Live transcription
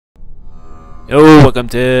Oh, welcome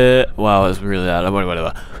to... Wow, it's really loud.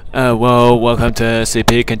 Whatever. Well, welcome to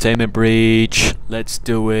SCP containment breach. Let's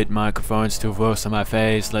do it. Microphone's too close to my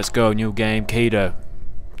face. Let's go. New game. Keto.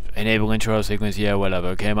 Enable intro sequence. Yeah, whatever.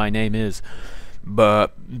 Okay, my name is...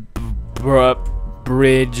 Brideman.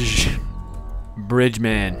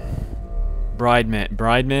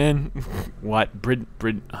 Brideman? What?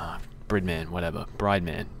 Brideman, whatever.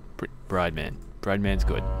 Brideman. Brideman's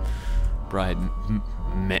good.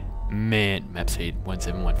 Man, map seed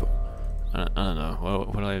 1714. I don't know.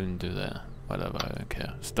 What do I even do there? Whatever, I don't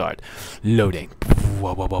care. Start. Loading.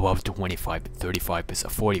 25, 35%,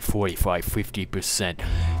 40, 45, 50%,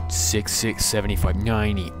 66, 75,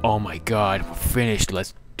 90. Oh my god, we're finished.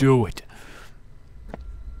 Let's do it.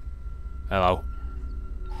 Hello.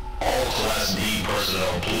 All Class D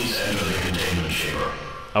personnel, please enter the containment chamber.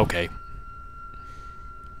 Okay.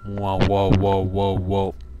 Whoa.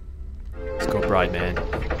 Let's go, Brideman.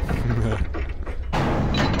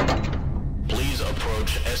 Please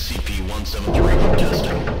approach SCP-173 for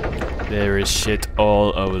testing. There is shit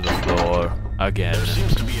all over the floor again. There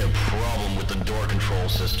seems to be a problem with the door control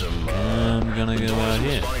system. I'm gonna go out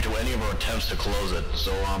here. Responding to any of our attempts to close it,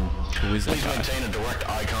 so Who is that please guy? maintain a direct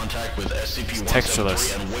eye contact with SCP-173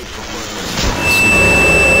 textureless. and wait for further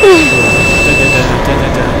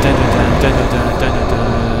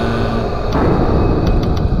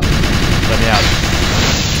Let me out.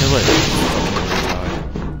 Kill it.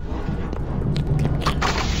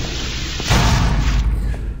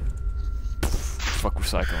 Fuck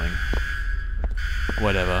recycling.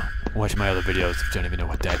 Whatever. Watch my other videos if you don't even know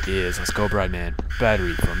what that is. Let's go, Brideman.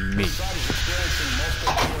 Battery from me.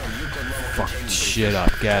 Fuck shit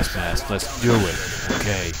up. Gas mask. Let's do it.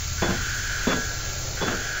 Okay.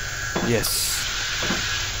 Yes.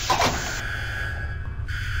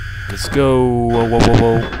 Let's go.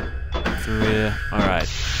 Whoa. Through here. Alright.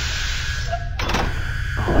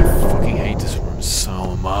 Oh, I fucking hate this room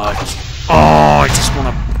so much. Oh, I just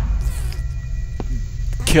wanna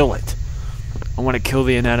kill it. I wanna kill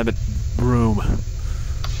the inanimate room.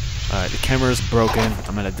 Alright, the camera's broken.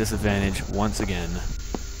 I'm at a disadvantage once again.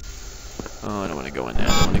 Oh, I don't wanna go in there.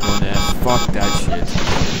 Fuck that shit.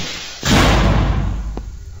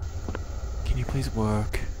 Can you please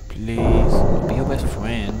work? Please. I'll be your best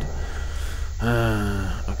friend.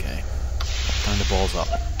 Okay. Time to balls up.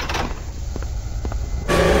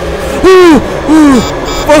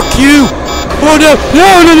 Fuck you! Oh no! No!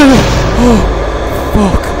 Oh,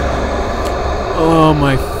 fuck. Oh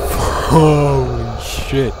my... Holy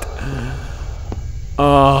shit.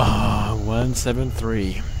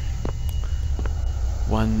 173.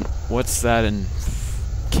 What's that in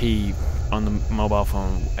key on the mobile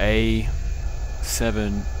phone?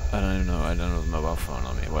 A7... I don't even know. I don't know the mobile phone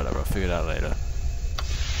on me. Whatever. I'll figure it out later.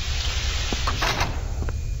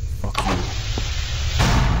 Fuck you.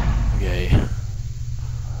 Okay.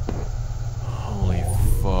 Holy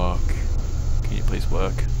fuck. Can you please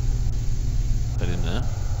work? Is that in there?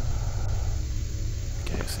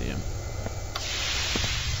 Okay, I see him.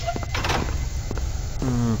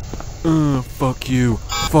 Fuck you.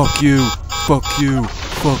 Fuck you.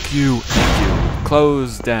 Thank you.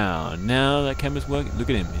 Close down. Now that camera's working. Look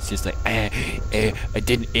at him. It's just like, I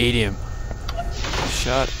didn't eat him.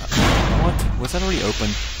 Shut up. What? Was that already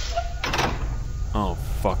open? Oh,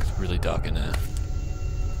 fuck. It's really dark in there.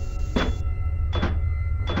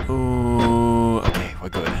 Ooh. Okay, we're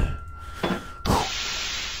good.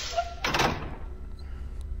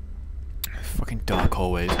 Fucking dark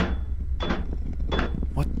hallways.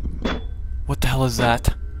 What the hell is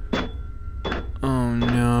that? Oh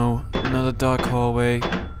no. Another dark hallway.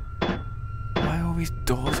 Why are all these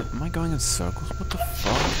doors? Am I going in circles? What the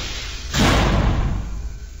fuck?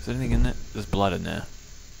 Is there anything in there? There's blood in there.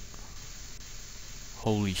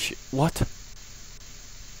 Holy shit. What?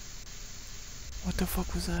 What the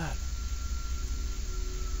fuck was that?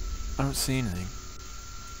 I don't see anything.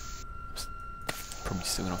 I'm probably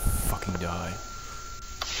still gonna fucking die.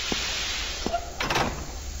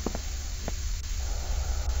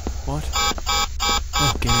 What?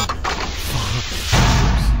 Oh, get in.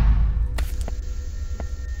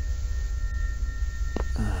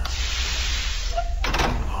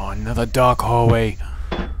 Oh, another dark hallway.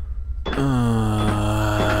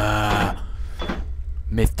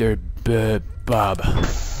 Mr. Bob.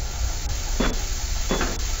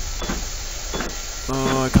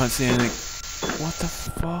 Oh, I can't see anything. What the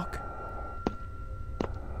fuck?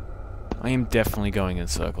 I am definitely going in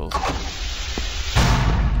circles.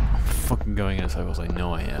 Fucking going in circles, I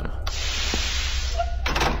know I am.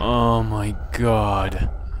 Oh my god.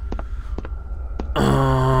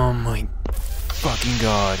 Oh my fucking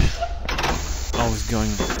god. I was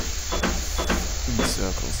going In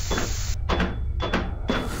circles.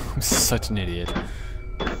 I'm such an idiot.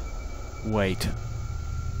 Wait.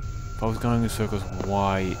 If I was going in circles,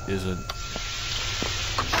 why isn't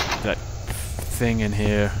that thing in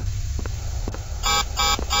here?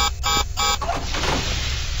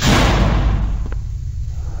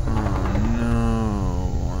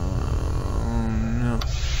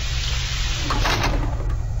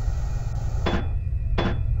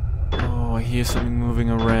 I hear something moving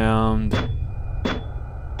around.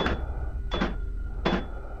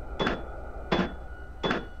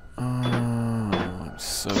 Oh, I'm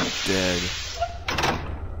so dead.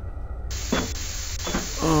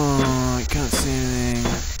 Oh, I can't see anything.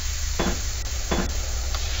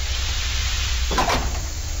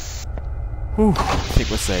 Whew, I think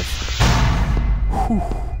we're safe. Whew.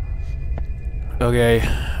 Okay,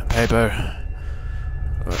 paper.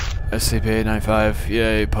 SCP-95,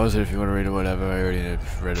 yay, pause it if you want to read it, whatever, I already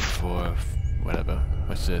read it before, whatever.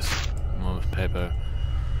 What's this? More paper.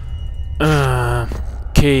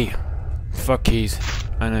 Key. Fuck keys.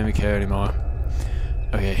 I don't even care anymore.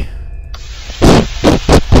 Okay.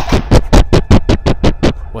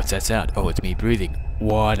 What's that sound? Oh, it's me breathing.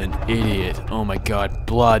 What an idiot. Oh my god,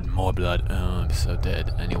 blood, more blood. Oh, I'm so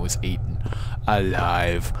dead, and it was eaten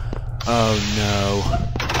alive. Oh no.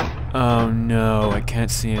 Oh no, I can't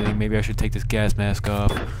see anything. Maybe I should take this gas mask off.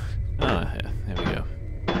 Oh, yeah, there we go.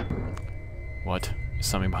 What? There's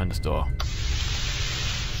something behind this door.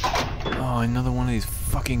 Oh, another one of these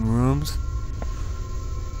fucking rooms?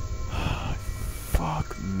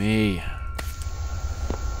 Fuck me.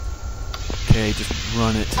 Okay, just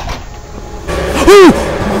run it.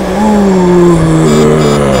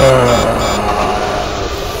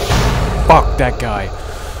 Fuck that guy.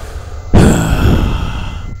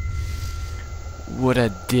 What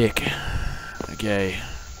a dick. Okay.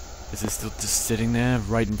 Is it still just sitting there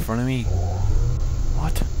right in front of me?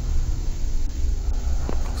 What?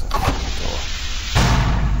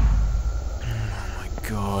 Oh my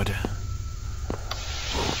god.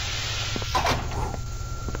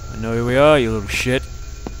 I know who we are, you little shit.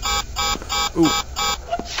 Ooh.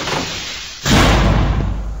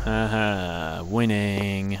 Haha,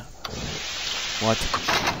 winning. What?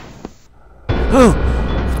 Oh!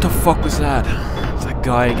 What the fuck was that? It's that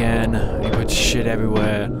guy again. He put shit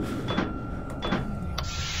everywhere.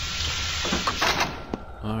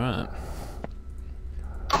 Alright.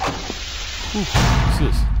 What's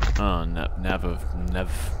this? Oh,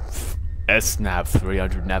 S-Nav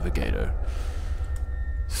 300 Navigator.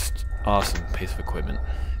 Awesome piece of equipment.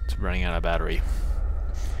 It's running out of battery.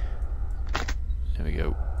 There we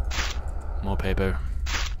go. More paper.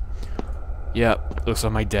 Yep, looks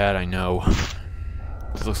like my dad, I know.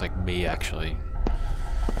 This looks like me, actually.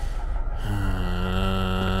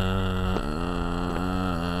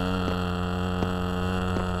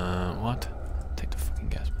 What? Take the fucking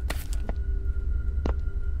gas.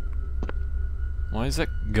 Why is that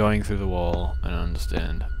going through the wall? I don't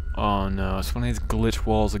understand. Oh no, it's one of these glitch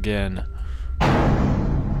walls again.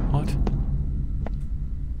 What?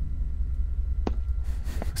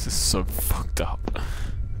 This is so fucked up.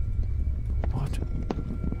 What?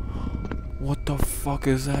 What the fuck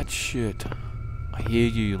is that shit? I hear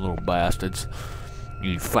you, you little bastards.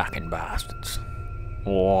 You fucking bastards.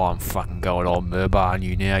 Oh, I'm fucking going all murder on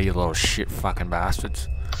you now, you little shit fucking bastards.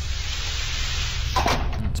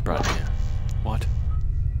 It's Brideman. What?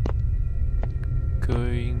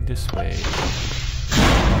 Going this way.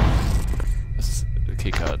 This is the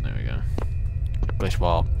key card, there we go. Glitch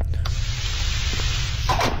wall.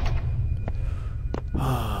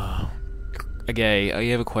 Okay, I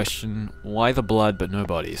have a question. Why the blood but no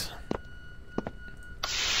bodies?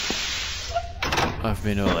 I've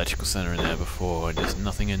been to an electrical center in there before, and there's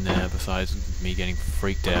nothing in there besides me getting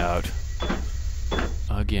freaked out.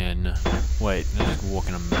 Again. Wait, I just walk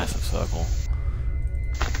in a massive circle.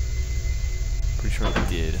 Pretty sure I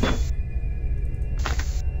did.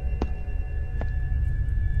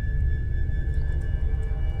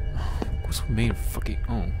 What's with me and fucking...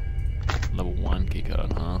 Oh. Level 1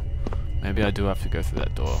 keycard, huh? Maybe I do have to go through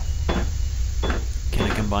that door. Can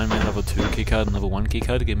I combine my level 2 keycard and level 1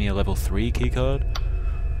 keycard to give me a level 3 keycard?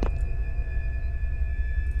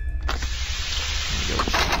 There we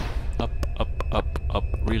go. Up, up, up, up.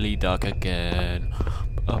 Really dark again.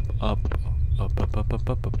 Up, up, up, up, up, up,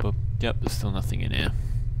 up, up, up. Yep, there's still nothing in here.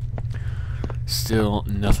 Still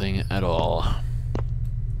nothing at all.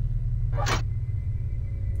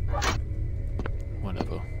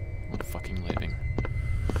 Whatever. I'm fucking leaving.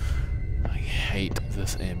 I hate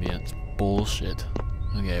this ambience. Bullshit.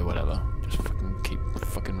 Okay, whatever. Just fucking keep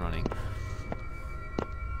fucking running.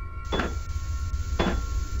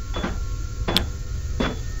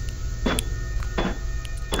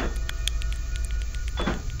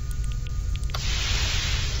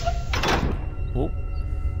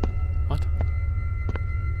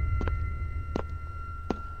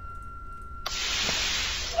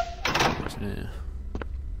 Yeah.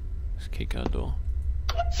 Let's kick our door.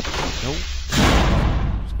 Nope.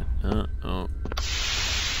 Oh.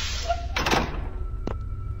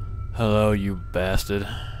 Hello, you bastard.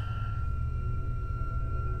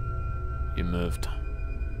 You moved.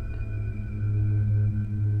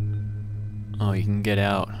 Oh, you can get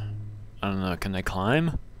out. I don't know, can they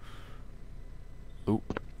climb? Ooh.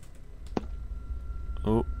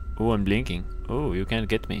 Oh, oh, I'm blinking. Oh, you can't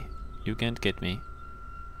get me. You can't get me.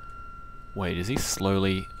 Wait, is he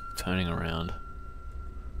slowly turning around?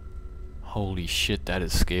 Holy shit, that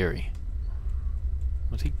is scary.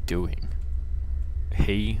 What's he doing?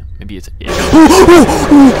 He? Maybe it's it.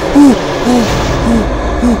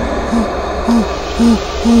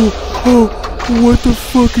 What the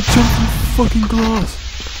fuck? It jumped in fucking glass.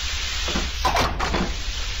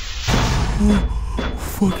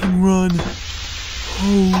 Fucking run.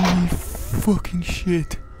 Holy fucking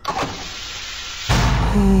shit.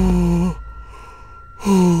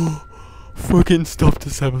 Fucking stop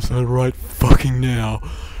this episode right fucking now.